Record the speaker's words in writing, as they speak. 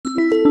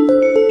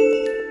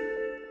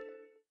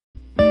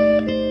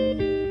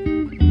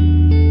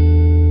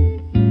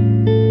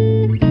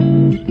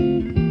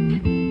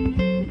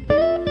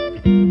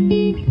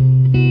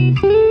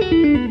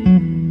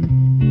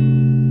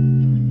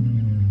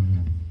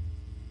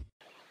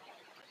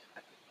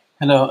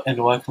Hello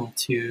and welcome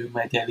to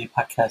my daily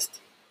podcast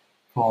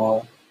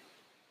for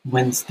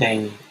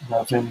Wednesday,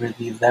 November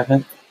the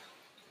 11th,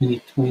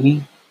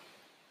 2020.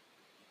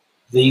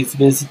 Please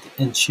visit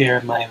and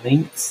share my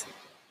links.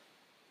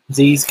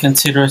 Please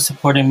consider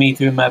supporting me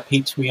through my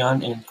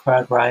Patreon and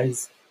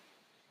CrowdRise.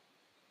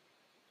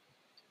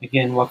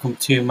 Again, welcome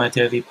to my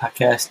daily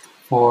podcast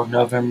for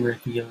November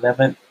the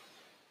 11th,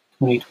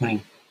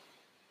 2020.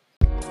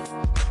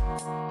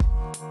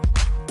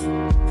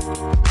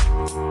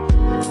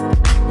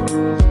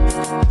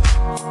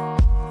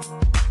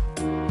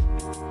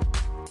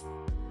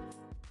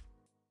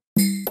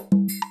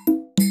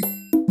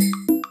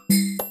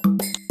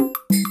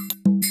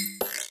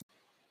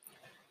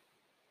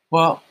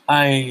 Well,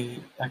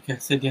 like I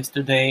said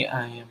yesterday,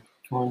 I am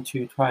going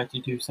to try to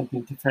do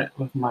something different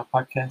with my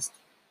podcast,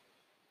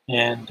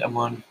 and I'm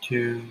going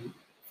to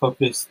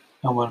focus.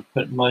 I'm going to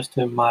write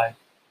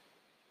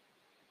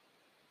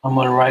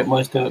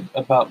most of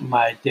about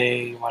my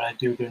day, what I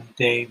do during the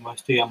day,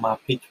 mostly on my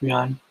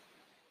Patreon.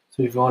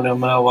 So if you want to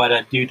know what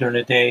I do during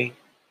the day,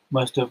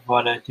 most of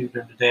what I do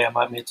during the day,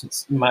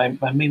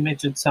 I may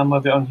mention some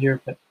of it on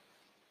here, but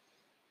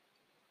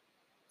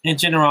in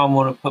general, I'm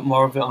going to put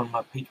more of it on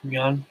my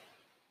Patreon.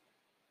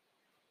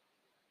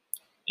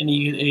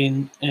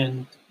 And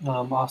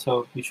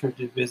also be sure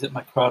to visit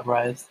my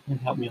CrowdRise and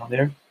help me on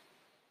there.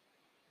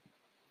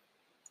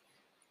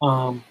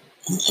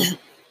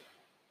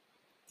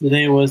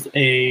 Today was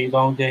a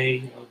long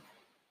day of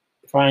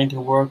trying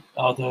to work,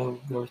 although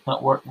there was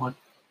not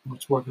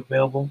much work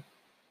available.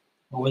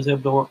 I was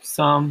able to work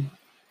some,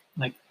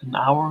 like an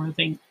hour, I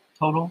think,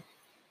 total.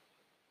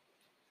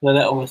 So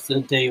that was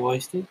a day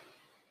wasted.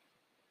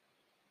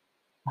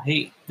 I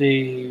hate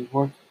the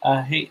work.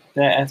 I hate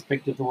that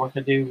aspect of the work I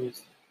do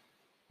is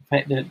the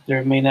fact that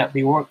there may not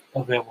be work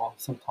available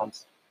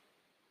sometimes,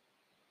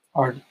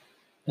 or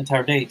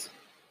entire days.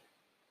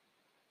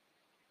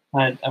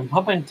 I'm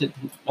hoping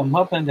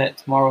that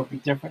tomorrow will be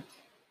different.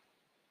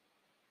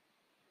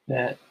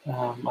 That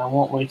I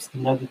won't waste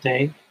another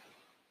day.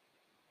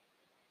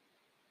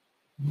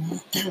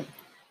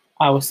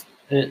 I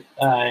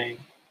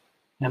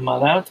am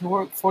allowed to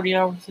work 40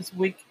 hours this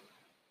week,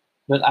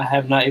 but I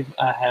have not.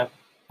 I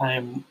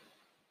am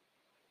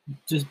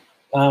just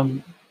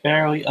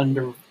barely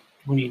under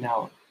 20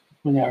 hours.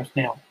 20 hours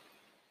now.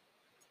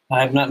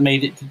 I have not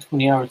made it to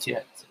 20 hours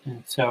yet,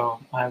 and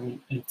so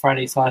and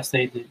Friday's last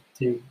day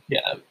to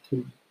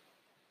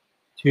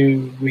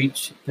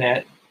reach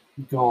that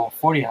goal of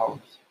 40 hours.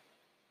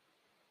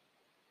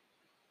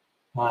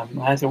 I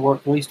have to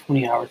work at least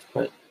 20 hours,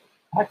 but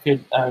I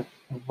could. I'm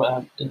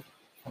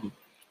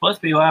supposed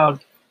to be allowed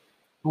to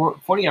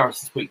work 40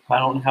 hours this week, but I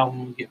don't know how I'm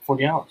going to get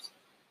 40 hours.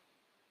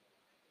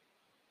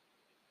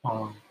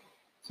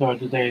 So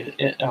today,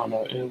 I don't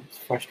know. It was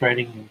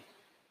frustrating.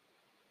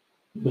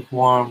 It was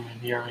warm in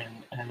here,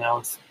 and I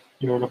was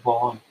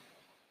irritable.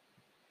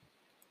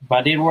 But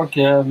I did work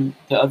the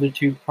other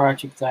two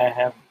projects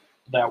that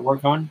I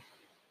work on.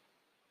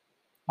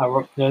 I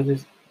worked the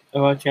others.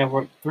 Oh, actually, I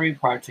worked three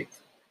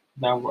projects.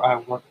 I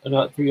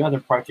worked three other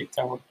projects.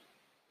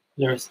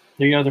 There's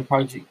three other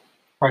projects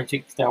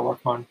that I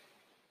work on,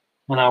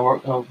 and I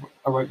worked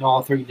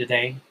all three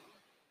today.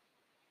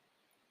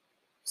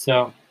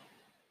 So,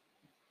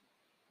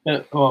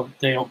 well,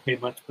 they don't pay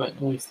much, but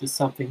at least it's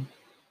something.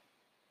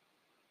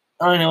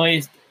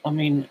 Anyways, I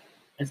mean,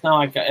 it's not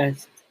like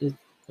at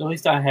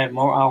least I have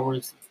more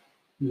hours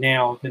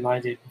now than I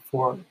did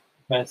before.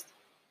 Because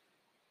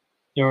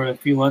there were a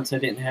few months I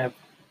didn't have.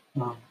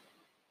 I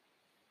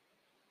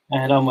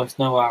had almost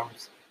no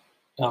hours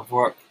of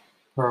work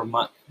per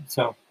month,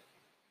 so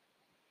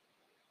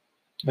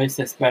at least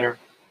that's better.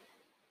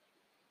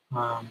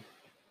 I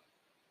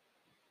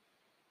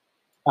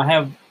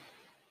have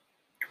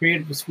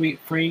Creative Suite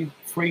free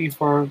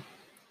for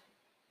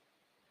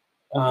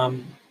a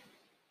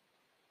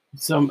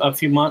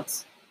few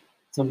months,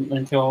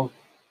 until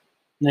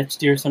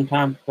next year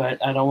sometime. But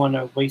I don't want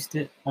to waste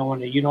it. I want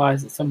to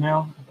utilize it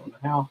somehow. I don't know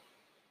how.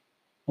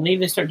 I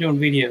need to start doing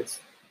videos.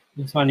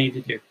 That's what I need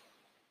to do.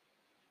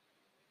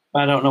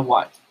 But I don't know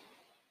what.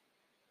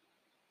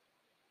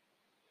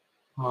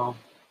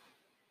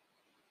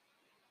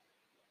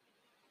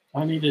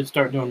 I need to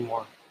start doing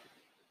more.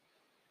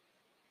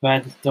 But I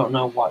just don't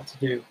know what to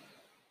do.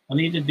 I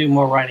need to do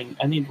more writing.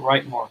 I need to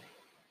write more.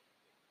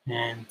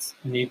 And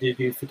I need to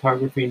do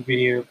photography and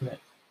video, but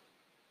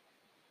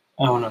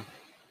I don't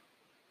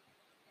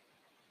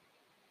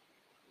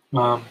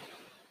know.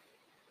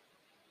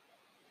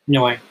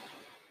 Anyway.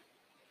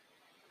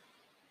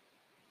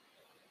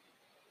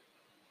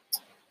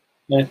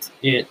 That's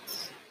it.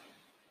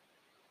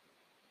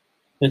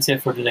 That's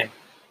it for today.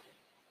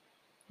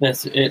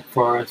 That's it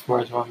for as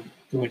far as what I'm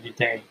doing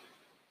today.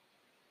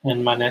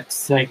 In my next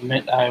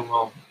segment, I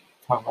will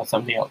talk about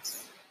something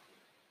else.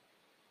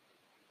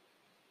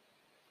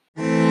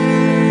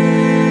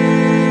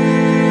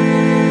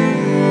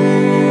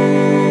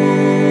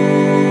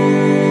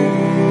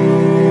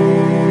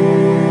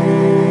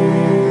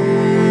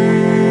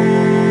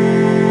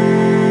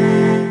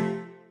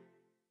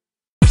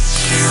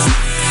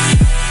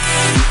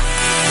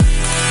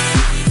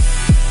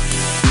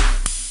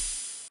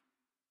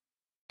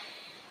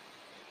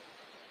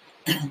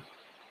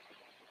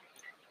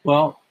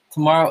 Well,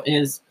 tomorrow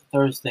is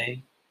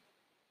Thursday,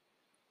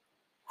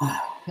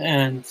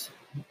 and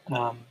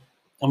um,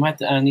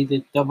 I need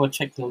to double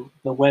check the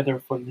weather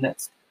for the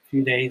next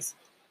few days.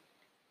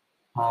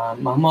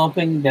 I'm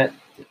hoping that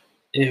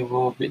the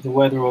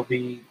weather will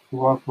be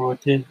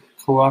cooperative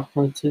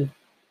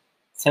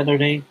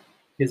Saturday,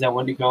 because I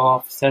want to go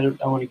off Saturday.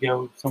 I want to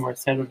go somewhere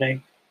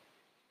Saturday.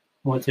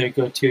 I want to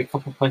go to a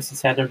couple places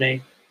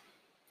Saturday.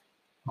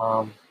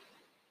 Um,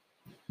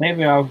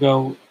 Maybe I'll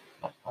go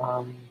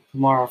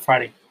tomorrow or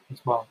Friday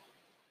as well.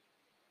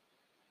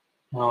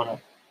 I don't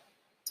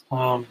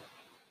know.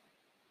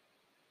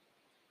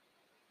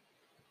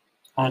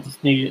 I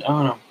just need. I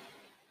don't know.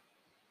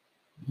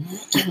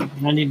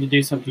 I need to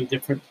do something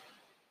different.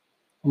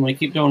 I'm gonna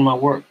keep doing my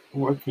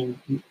working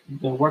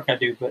the work I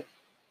do, but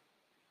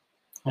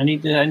I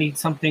need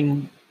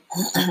something.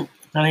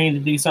 I need to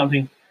do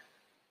something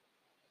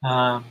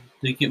to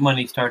get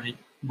money started.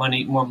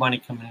 More money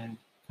coming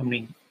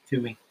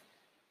to me.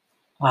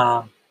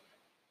 Um,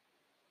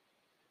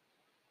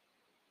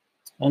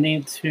 I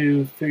need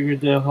to figure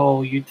the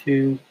whole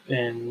YouTube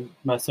and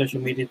my social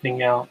media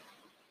thing out,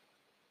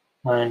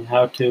 and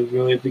how to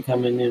really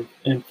become an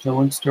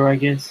influencer, I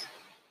guess.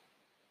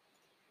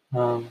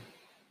 Um,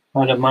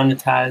 how to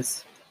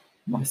monetize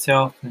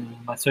myself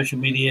and my social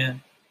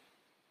media.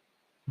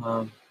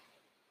 Um,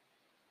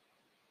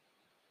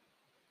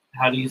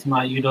 how to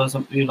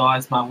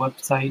utilize my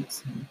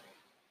websites, and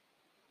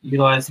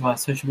utilize my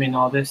social media and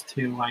all this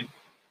to like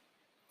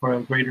for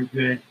a greater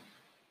good.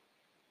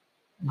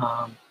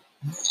 Um,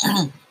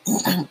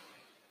 I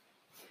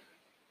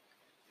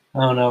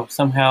don't know.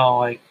 Somehow,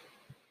 like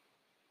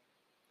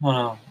I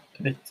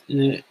don't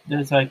know.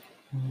 There's like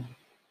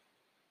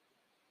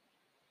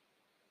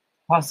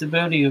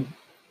possibility of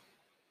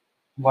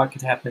what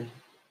could happen,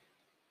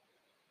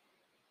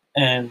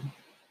 and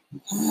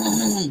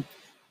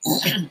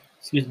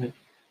excuse me.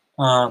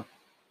 Um,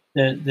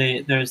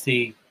 there's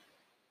the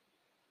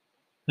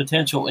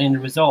potential end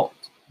result,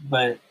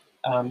 but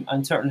I'm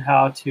uncertain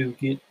how to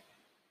get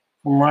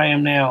from where I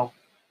am now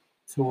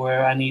to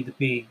where I need to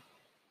be,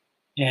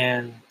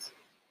 and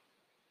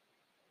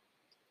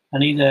I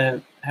need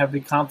to have the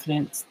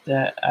confidence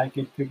that I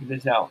can figure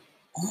this out.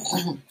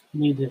 I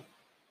need to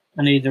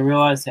I need to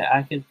realize that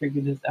I can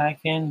figure this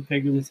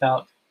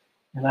out,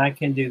 and I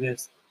can do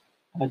this.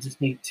 I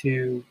just need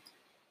to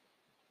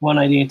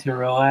I need to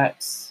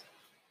relax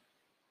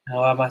and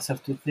allow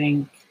myself to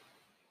think,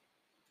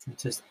 and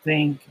just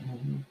think,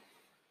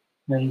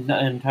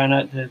 and try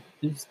not to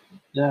just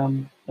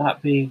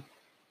not be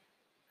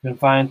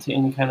confined to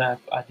any kind of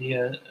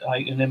idea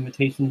like an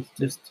limitations.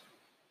 Just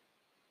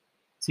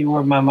see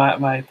where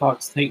my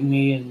thoughts take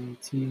me, and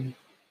see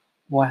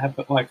what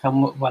I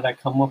come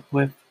up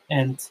with,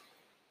 and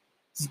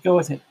just go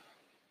with it.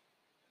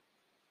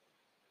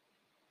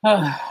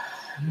 I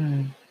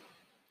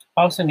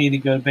also need to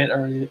go to bed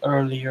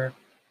earlier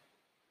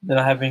than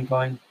I have been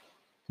going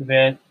to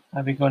bed.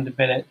 I've been going to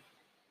bed at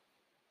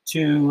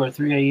 2 or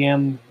 3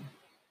 a.m.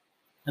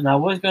 And I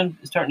was going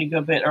to starting to go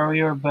to bed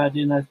earlier, but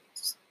then I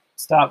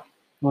stopped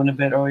going to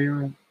bed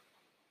earlier.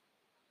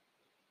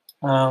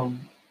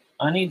 Um,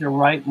 I need to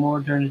write more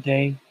during the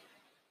day.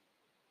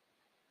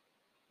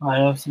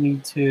 I also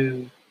need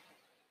to.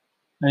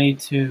 I need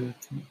to.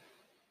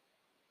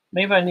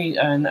 Maybe I need,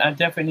 and I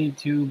definitely need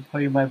to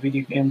play my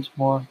video games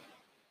more.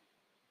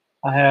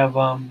 I have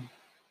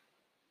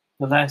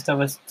The Last of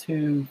Us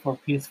 2 for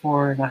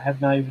PS4,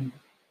 and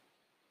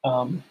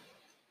um,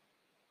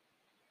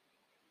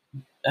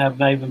 I have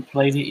not even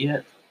played it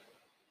yet.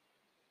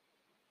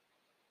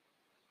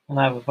 And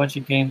I have a bunch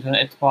of games on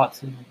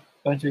Xbox and a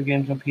bunch of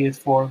games on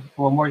PS4.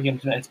 Well, more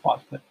games on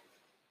Xbox, but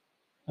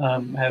I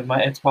have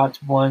my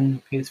Xbox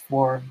One,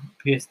 PS4,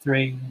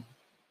 PS3,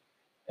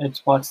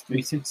 Xbox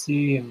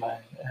 360, and I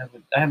have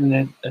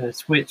a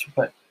Switch,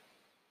 but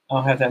I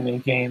don't have that many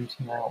games,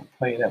 and I don't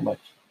play that much.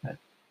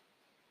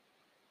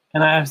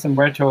 And I have some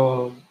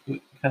retro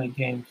kind of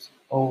games,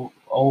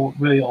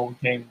 really old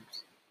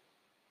games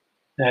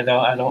that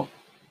I don't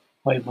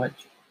play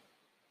much.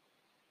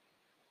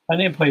 I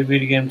did play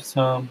video games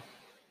some,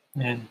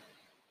 and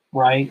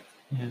write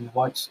and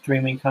watch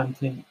streaming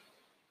content,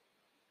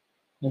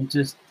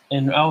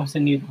 and I also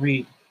need to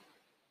read.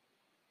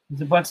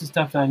 There's a bunch of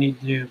stuff that I need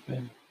to do,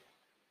 and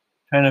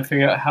trying to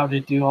figure out how to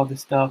do all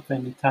this stuff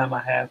in the time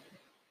I have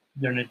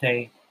during the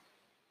day.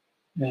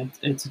 And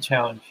it's a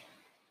challenge.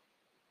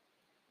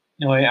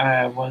 Anyway, I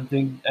have one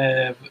thing.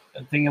 A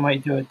thing I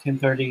might do at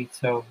 10:30.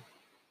 So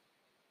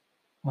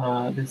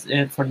this is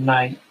it for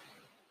tonight.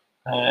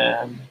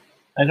 Um,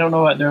 I don't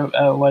know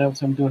what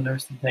else I'm doing the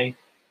rest of the day.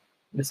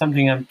 There's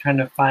something I'm trying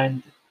to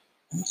find.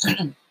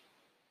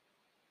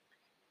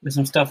 There's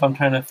some stuff I'm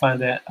trying to find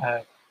that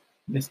I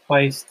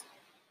misplaced,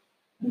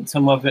 and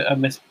some of it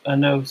I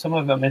know some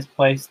of it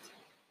misplaced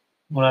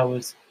when I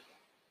was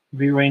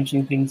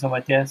rearranging things on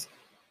my desk.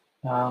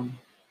 Um,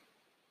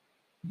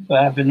 but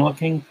I've been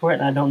looking for it,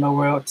 and I don't know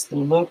where else to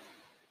look.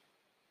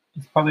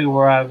 It's probably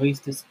where I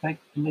least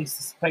suspect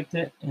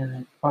it,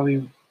 and it's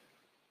probably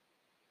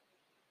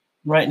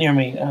right near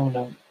me. I don't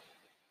know.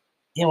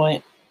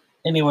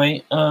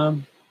 Anyway,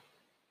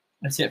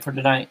 that's it for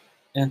tonight.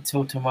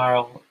 Until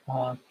tomorrow,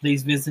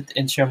 please visit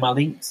and share my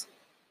links.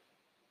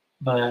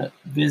 But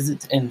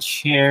visit and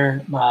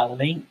share my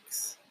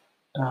links.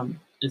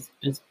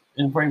 It's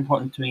very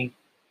important to me.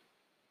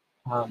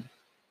 And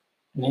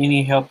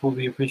any help will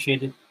be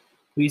appreciated.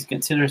 Please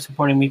consider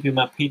supporting me through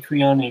my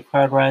Patreon and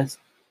CrowdRise.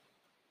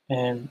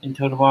 And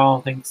until tomorrow,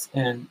 thanks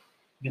and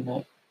good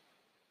night.